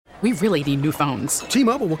We really need new phones.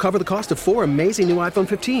 T-Mobile will cover the cost of 4 amazing new iPhone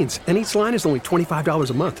 15s, and each line is only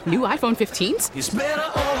 $25 a month. New iPhone 15s? It's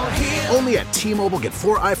better over here. Only at T-Mobile, get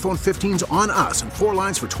 4 iPhone 15s on us and 4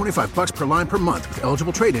 lines for $25 per line per month with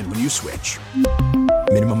eligible trade-in when you switch.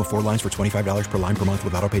 Minimum of 4 lines for $25 per line per month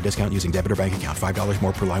with autopay discount using debit or bank account. $5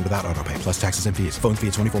 more per line without autopay, plus taxes and fees. Phone fee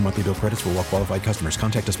at 24 monthly bill credits for well-qualified customers.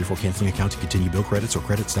 Contact us before canceling account to continue bill credits or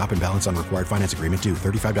credit stop and balance on required finance agreement due.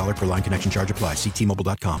 $35 per line connection charge applies. See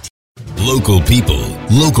T-Mobile.com. Local people,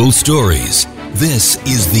 local stories. This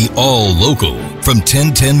is the All Local from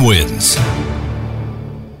 1010 Wins.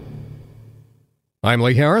 I'm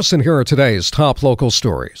Lee Harris, and here are today's top local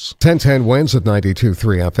stories. 1010 Wins at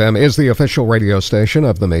 92.3 FM is the official radio station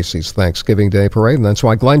of the Macy's Thanksgiving Day Parade, and that's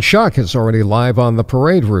why Glenn Schuck is already live on the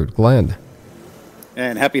parade route. Glenn.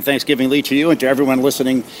 And happy Thanksgiving, Lee, to you and to everyone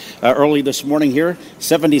listening early this morning here.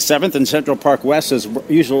 77th and Central Park West is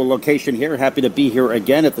usual location here. Happy to be here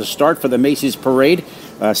again at the start for the Macy's Parade.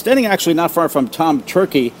 Standing actually not far from Tom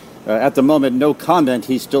Turkey. At the moment, no comment.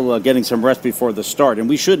 He's still getting some rest before the start. And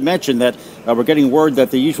we should mention that we're getting word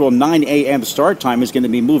that the usual 9 a.m. start time is going to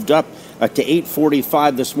be moved up to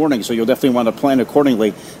 8:45 this morning. So you'll definitely want to plan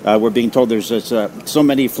accordingly. We're being told there's so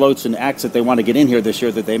many floats and acts that they want to get in here this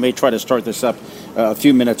year that they may try to start this up a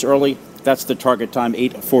few minutes early. That's the target time,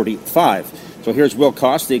 8:45. So here's Will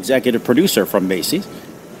Koss, the executive producer from Macy's.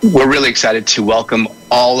 We're really excited to welcome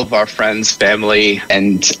all of our friends, family,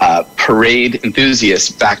 and parade enthusiasts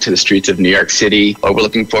back to the streets of New York City. We're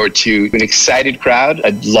looking forward to an excited crowd,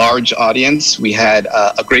 a large audience. We had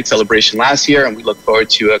a great celebration last year, and we look forward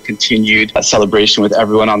to a continued celebration with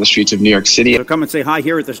everyone on the streets of New York City. So come and say hi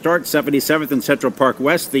here at the start, 77th and Central Park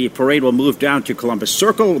West. The parade will move down to Columbus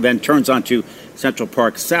Circle, then turns onto Central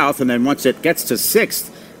Park South, and then once it gets to 6th,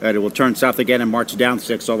 it will turn south again and march down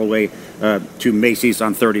 6 all the way to Macy's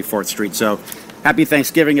on 34th Street. So happy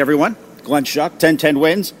Thanksgiving, everyone. Glenn Schuck, 1010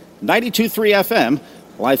 Wins, 92.3 FM,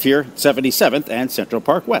 live here at 77th and Central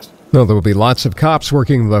Park West. Well, there will be lots of cops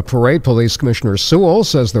working the parade. Police Commissioner Sewell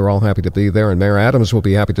says they're all happy to be there, and Mayor Adams will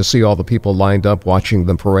be happy to see all the people lined up watching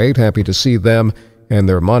the parade, happy to see them and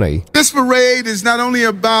their money. This parade is not only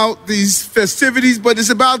about these festivities, but it's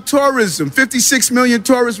about tourism. 56 million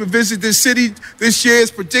tourists will visit this city this year. It's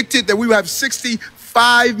predicted that we will have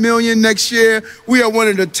 65 million next year. We are one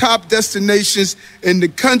of the top destinations in the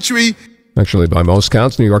country. Actually, by most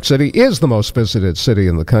counts, New York City is the most visited city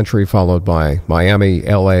in the country, followed by Miami,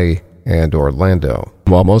 L.A., and Orlando.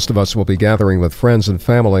 While most of us will be gathering with friends and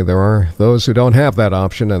family, there are those who don't have that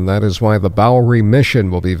option, and that is why the Bowery Mission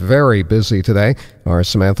will be very busy today. Our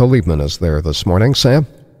Samantha Liebman is there this morning. Sam?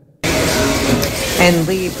 And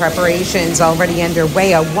Lee, preparations already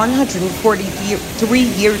underway. A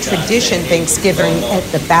 143-year tradition, Thanksgiving at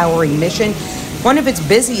the Bowery Mission, one of its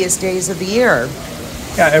busiest days of the year.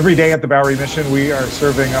 Yeah, every day at the Bowery Mission, we are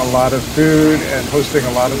serving a lot of food and hosting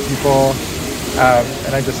a lot of people.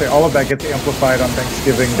 And I just say all of that gets amplified on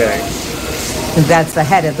Thanksgiving Day. That's the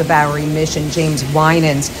head of the Bowery Mission, James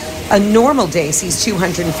Winans. A normal day sees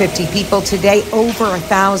 250 people. Today, over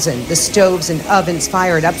 1,000. The stoves and ovens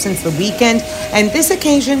fired up since the weekend, and this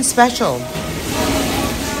occasion special.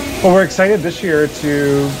 Well, we're excited this year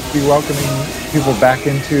to be welcoming people back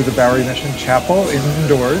into the Bowery Mission Chapel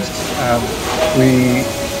indoors. We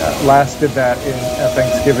last did that in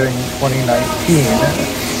Thanksgiving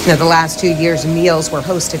 2019. Now, the last 2 years, meals were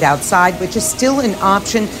hosted outside, which is still an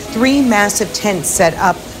option. 3 massive tents set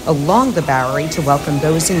up along the Bowery to welcome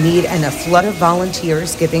those in need, and a flood of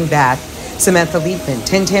volunteers giving back. Samantha Liebman,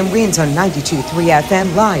 1010 Wins on 92.3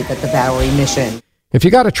 FM, live at the Bowery Mission. If you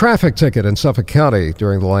got a traffic ticket in Suffolk County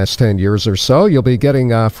during the last 10 years or so, you'll be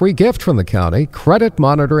getting a free gift from the county, credit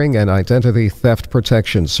monitoring and identity theft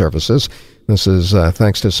protection services. This is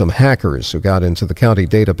thanks to some hackers who got into the county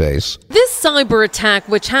database. This cyber attack,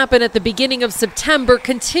 which happened at the beginning of September,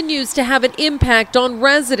 continues to have an impact on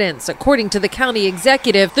residents. According to the county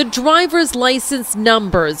executive, the driver's license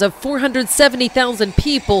numbers of 470,000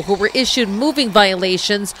 people who were issued moving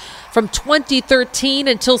violations from 2013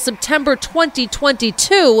 until September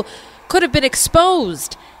 2022 could have been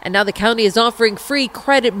exposed. And now the county is offering free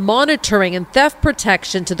credit monitoring and theft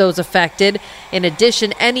protection to those affected. In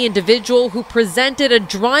addition, any individual who presented a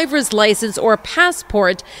driver's license or a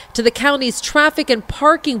passport to the county's traffic and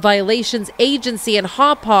parking violations agency in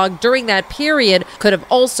Hauppauge during that period could have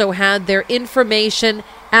also had their information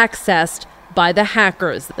accessed by the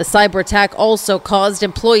hackers. The cyber attack also caused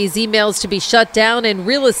employees' emails to be shut down and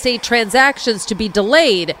real estate transactions to be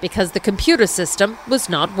delayed because the computer system was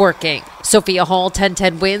not working. Sophia Hall,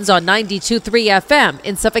 1010 Wins on 92.3 FM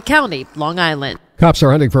in Suffolk County, Long Island. Cops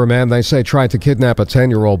are hunting for a man they say tried to kidnap a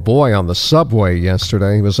 10-year-old boy on the subway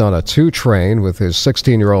yesterday. He was on a 2 train with his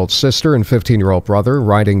 16-year-old sister and 15-year-old brother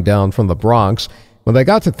riding down from the Bronx. When they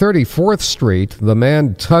got to 34th Street, the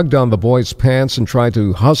man tugged on the boy's pants and tried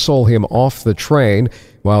to hustle him off the train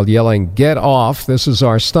while yelling, "Get off, this is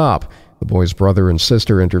our stop." The boy's brother and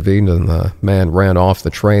sister intervened and the man ran off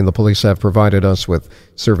the train. The police have provided us with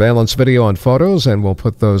surveillance video and photos, and we'll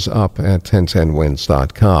put those up at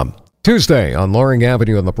 1010wins.com. Tuesday, on Loring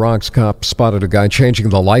Avenue in the Bronx, cops spotted a guy changing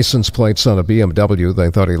the license plates on a BMW. They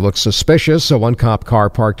thought he looked suspicious, so one cop car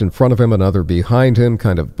parked in front of him, another behind him,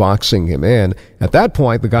 kind of boxing him in. At that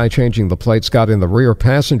point, the guy changing the plates got in the rear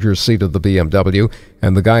passenger seat of the BMW,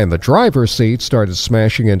 and the guy in the driver's seat started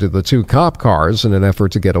smashing into the 2 cop cars in an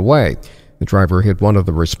effort to get away. The driver hit one of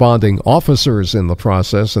the responding officers in the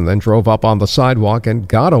process and then drove up on the sidewalk and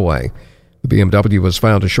got away. The BMW was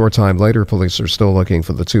found a short time later. Police are still looking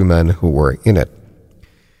for the 2 men who were in it.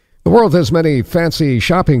 The world has many fancy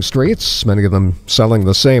shopping streets, many of them selling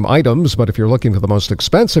the same items, but if you're looking for the most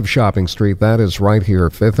expensive shopping street, that is right here,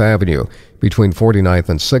 5th Avenue, between 49th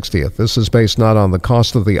and 60th. This is based not on the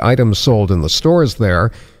cost of the items sold in the stores there,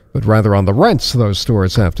 but rather on the rents those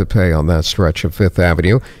stores have to pay on that stretch of 5th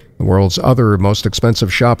Avenue. The world's other most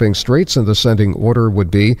expensive shopping streets in descending order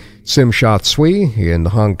would be Tsim Sha Tsui in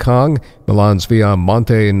Hong Kong, Milan's Via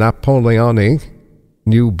Monte Napoleone,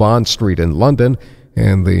 New Bond Street in London,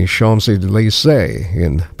 and the Champs-Élysées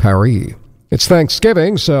in Paris. It's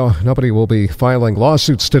Thanksgiving, so nobody will be filing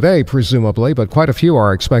lawsuits today, presumably, but quite a few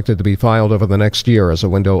are expected to be filed over the next year as a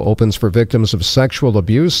window opens for victims of sexual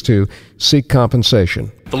abuse to seek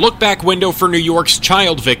compensation. The look-back window for New York's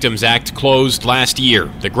Child Victims Act closed last year.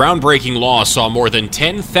 The groundbreaking law saw more than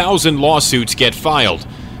 10,000 lawsuits get filed.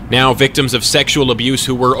 Now, victims of sexual abuse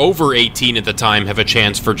who were over 18 at the time have a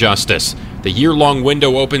chance for justice. The year-long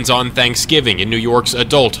window opens on Thanksgiving in New York's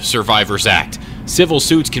Adult Survivors Act. Civil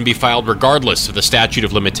suits can be filed regardless of the statute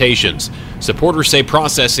of limitations. Supporters say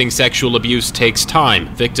processing sexual abuse takes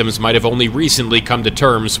time. Victims might have only recently come to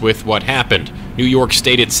terms with what happened. New York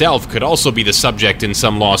State itself could also be the subject in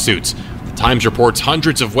some lawsuits. The Times reports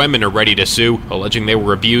hundreds of women are ready to sue, alleging they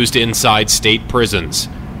were abused inside state prisons.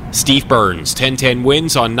 Steve Burns, 1010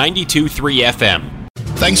 Wins on 92.3 FM.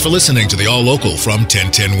 Thanks for listening to the All Local from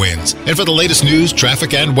 1010 Wins. And for the latest news,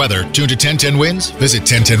 traffic, and weather, tune to 1010 Wins, visit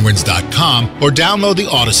 1010wins.com, or download the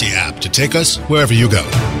Odyssey app to take us wherever you go.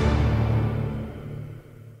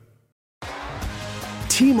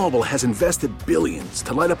 T-Mobile has invested billions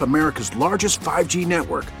to light up America's largest 5G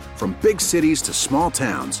network, from big cities to small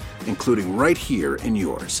towns, including right here in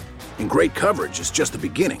yours. And great coverage is just the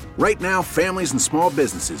beginning. Right now, families and small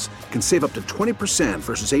businesses can save up to 20%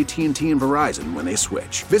 versus AT&T and Verizon when they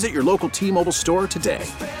switch. Visit your local T-Mobile store today.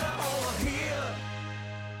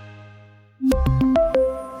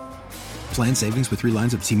 Plan savings with 3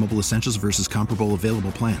 lines of T-Mobile Essentials versus comparable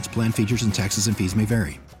available plans. Plan features and taxes and fees may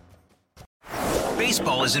vary.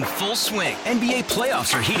 Baseball is in full swing. NBA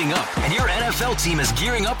playoffs are heating up, and your NFL team is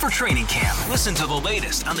gearing up for training camp. Listen to the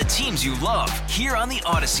latest on the teams you love here on the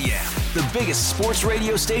Odyssey app. The biggest sports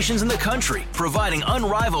radio stations in the country, providing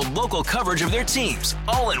unrivaled local coverage of their teams,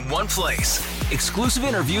 all in one place. Exclusive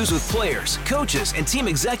interviews with players, coaches, and team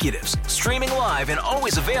executives, streaming live and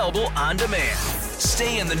always available on demand.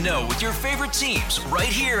 Stay in the know with your favorite teams right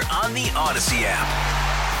here on the Odyssey app.